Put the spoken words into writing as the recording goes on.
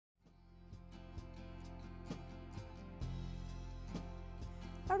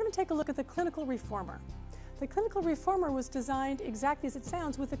going to take a look at the clinical reformer. The clinical reformer was designed exactly as it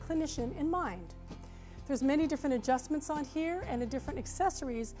sounds, with the clinician in mind. There's many different adjustments on here and different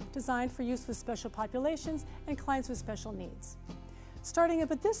accessories designed for use with special populations and clients with special needs. Starting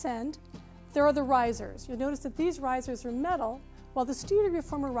up at this end, there are the risers. You'll notice that these risers are metal, while the Studi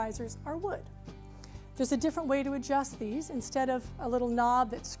reformer risers are wood. There's a different way to adjust these. Instead of a little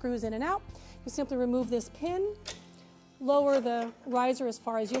knob that screws in and out, you simply remove this pin, lower the riser as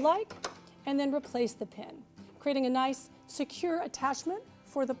far as you like, and then replace the pin, creating a nice secure attachment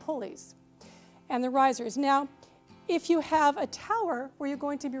for the pulleys and the risers. Now, if you have a tower where you're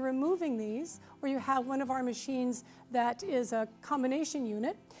going to be removing these, or you have one of our machines that is a combination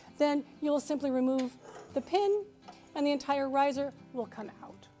unit, then you'll simply remove the pin and the entire riser will come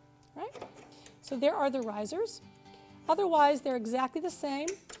out, right? So there are the risers. Otherwise, they're exactly the same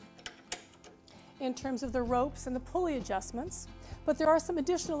in terms of the ropes and the pulley adjustments, but there are some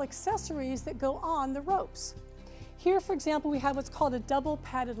additional accessories that go on the ropes. Here, for example, we have what's called a double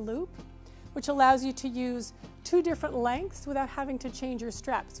padded loop, which allows you to use two different lengths without having to change your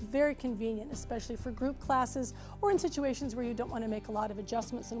strap. It's very convenient, especially for group classes or in situations where you don't want to make a lot of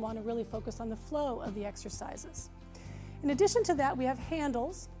adjustments and want to really focus on the flow of the exercises. In addition to that, we have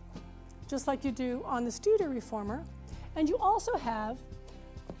handles, just like you do on the Studi reformer, and you also have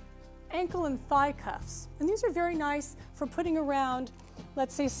ankle and thigh cuffs. And these are very nice for putting around,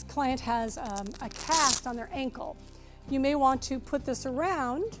 let's say a client has a cast on their ankle. You may want to put this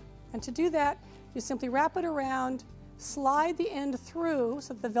around, and to do that, you simply wrap it around, slide the end through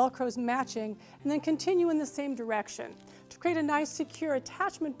so that the Velcro is matching, and then continue in the same direction to create a nice secure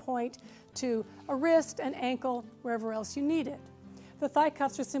attachment point to a wrist and ankle, wherever else you need it. The thigh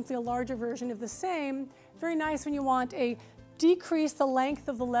cuffs are simply a larger version of the same. Very nice when you want to decrease the length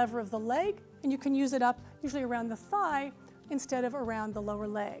of the lever of the leg, and you can use it up usually around the thigh instead of around the lower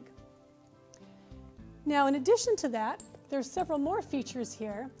leg. Now, in addition to that, there's several more features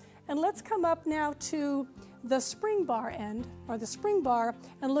here, and let's come up now to the spring bar end, or the spring bar,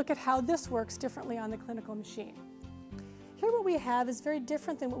 and look at how this works differently on the clinical machine. Here what we have is very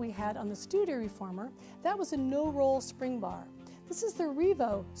different than what we had on the Studi reformer. That was a no-roll spring bar. This is the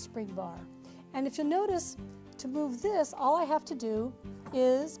Revo Springboard. And if you'll notice, to move this, all I have to do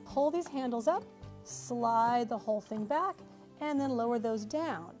is pull these handles up, slide the whole thing back, and then lower those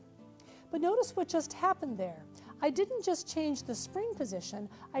down. But notice what just happened there. I didn't just change the spring position,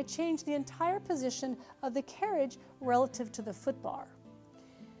 I changed the entire position of the carriage relative to the foot bar.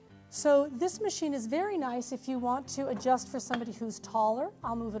 So this machine is very nice if you want to adjust for somebody who's taller,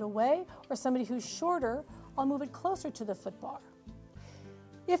 I'll move it away, or somebody who's shorter, I'll move it closer to the foot bar.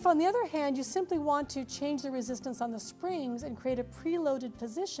 If, on the other hand, you simply want to change the resistance on the springs and create a preloaded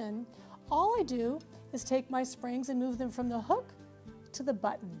position, all I do is take my springs and move them from the hook to the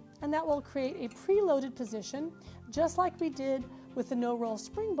button. And that will create a preloaded position, just like we did with the no-roll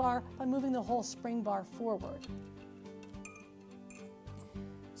spring bar by moving the whole spring bar forward.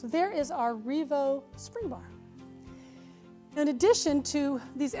 So there is our Revo spring bar. In addition to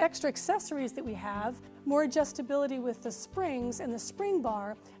these extra accessories that we have, more adjustability with the springs and the spring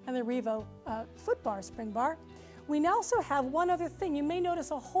bar and the Revo Footbar spring bar, we now also have one other thing. You may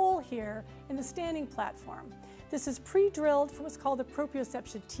notice a hole here in the standing platform. This is pre-drilled for what's called the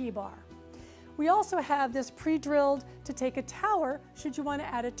proprioception T-bar. We also have this pre-drilled to take a tower, should you want to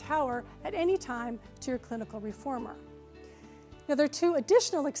add a tower at any time to your clinical reformer. Now there are two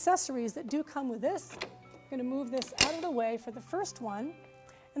additional accessories that do come with this. I'm going to move this out of the way for the first one.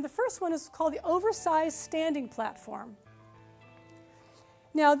 And the first one is called the oversized standing platform.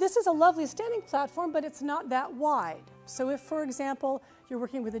 Now this is a lovely standing platform, but it's not that wide. So if, for example, you're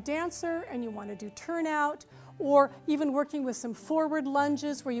working with a dancer and you want to do turnout, or even working with some forward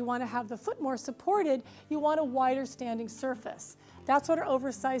lunges where you want to have the foot more supported, you want a wider standing surface. That's what our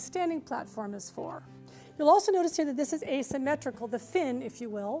oversized standing platform is for. You'll also notice here that this is asymmetrical. The fin, if you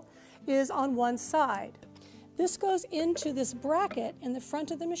will, is on one side. This goes into this bracket in the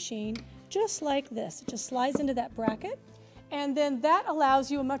front of the machine, just like this. It just slides into that bracket, and then that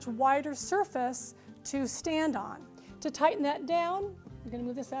allows you a much wider surface to stand on. To tighten that down, I'm going to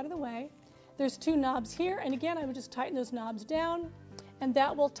move this out of the way. There's two knobs here, and again, I would just tighten those knobs down, and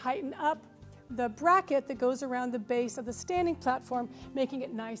that will tighten up the bracket that goes around the base of the standing platform, making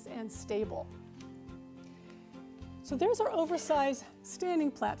it nice and stable. So there's our oversized standing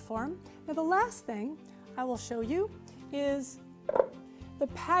platform. Now the last thing I will show you is the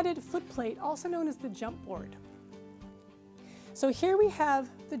padded foot plate, also known as the jump board. So here we have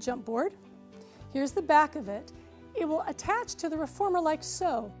the jump board. Here's the back of it. It will attach to the reformer like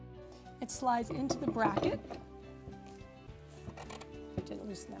so. It slides into the bracket. I didn't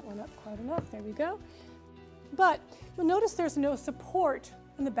loosen that one up quite enough. There we go. But you'll notice there's no support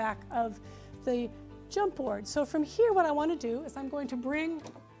in the back of the jump board. So from here, what I want to do is I'm going to bring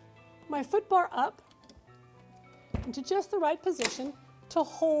my foot bar up into just the right position to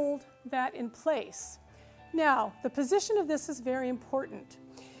hold that in place. Now, the position of this is very important.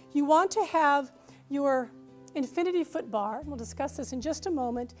 You want to have your Infinity Footbar, we'll discuss this in just a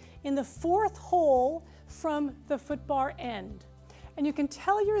moment, in the fourth hole from the footbar end. And you can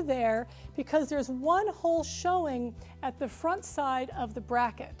tell you're there because there's one hole showing at the front side of the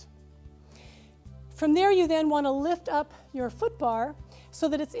bracket. From there, you then want to lift up your footbar so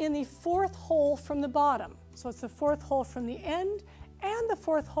that it's in the fourth hole from the bottom. So it's the fourth hole from the end and the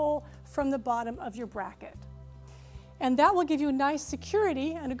fourth hole from the bottom of your bracket. And that will give you nice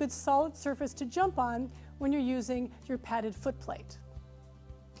security and a good solid surface to jump on when you're using your padded foot plate.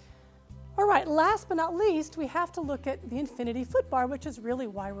 All right, last but not least, we have to look at the Infinity Footbar, which is really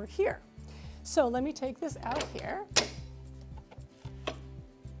why we're here. So let me take this out here.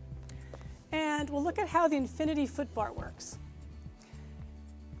 And we'll look at how the Infinity Footbar works.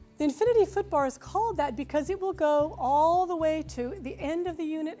 The Infinity Footbar is called that because it will go all the way to the end of the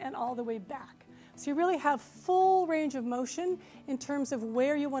unit and all the way back. So you really have full range of motion in terms of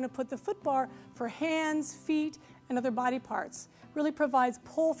where you want to put the footbar for hands, feet, and other body parts. Really provides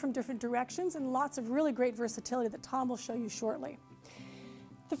pull from different directions and lots of really great versatility that Tom will show you shortly.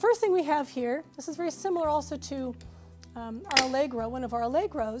 The first thing we have here, this is very similar also to our Allegro, one of our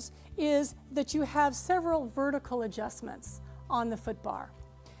Allegros, is that you have several vertical adjustments on the footbar.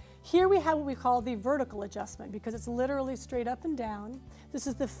 Here we have what we call the vertical adjustment because it's literally straight up and down. This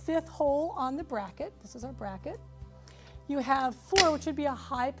is the fifth hole on the bracket. This is our bracket. You have 4, which would be a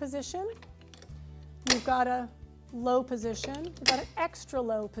high position. You've got a low position. You've got an extra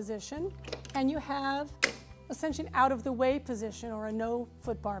low position. And you have essentially an out of the way position or a no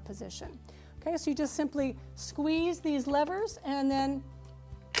footbar position. Okay, so you just simply squeeze these levers and then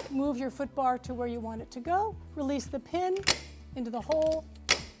move your footbar to where you want it to go. Release the pin into the hole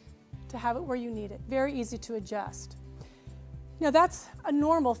to have it where you need it. Very easy to adjust. Now that's a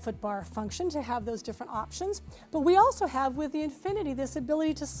normal footbar function to have those different options, but we also have with the Infinity this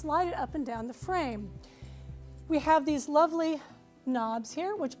ability to slide it up and down the frame. We have these lovely knobs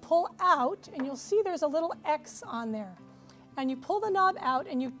here which pull out, and you'll see there's a little X on there. And you pull the knob out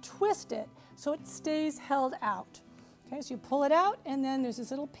and you twist it so it stays held out. Okay, so you pull it out and then there's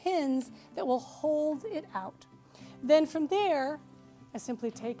these little pins that will hold it out. Then from there, I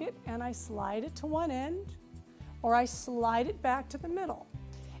simply take it and I slide it to one end, or I slide it back to the middle.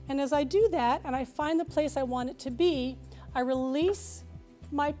 And as I do that, and I find the place I want it to be, I release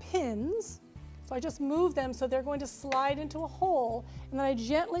my pins. So I just move them so they're going to slide into a hole, and then I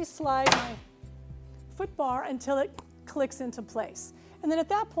gently slide my footbar until it clicks into place. And then at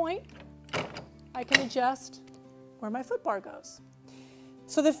that point, I can adjust where my footbar goes.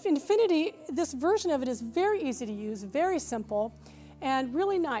 So the Infinity, this version of it is very easy to use, very simple, and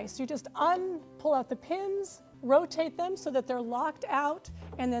really nice. You just pull out the pins, rotate them so that they're locked out,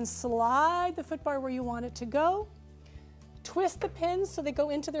 and then slide the footbar where you want it to go. Twist the pins so they go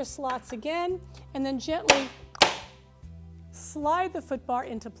into their slots again, and then gently slide the footbar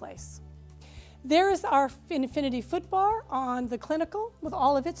into place. There is our Infinity Footbar on the Clinical with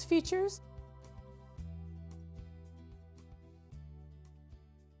all of its features.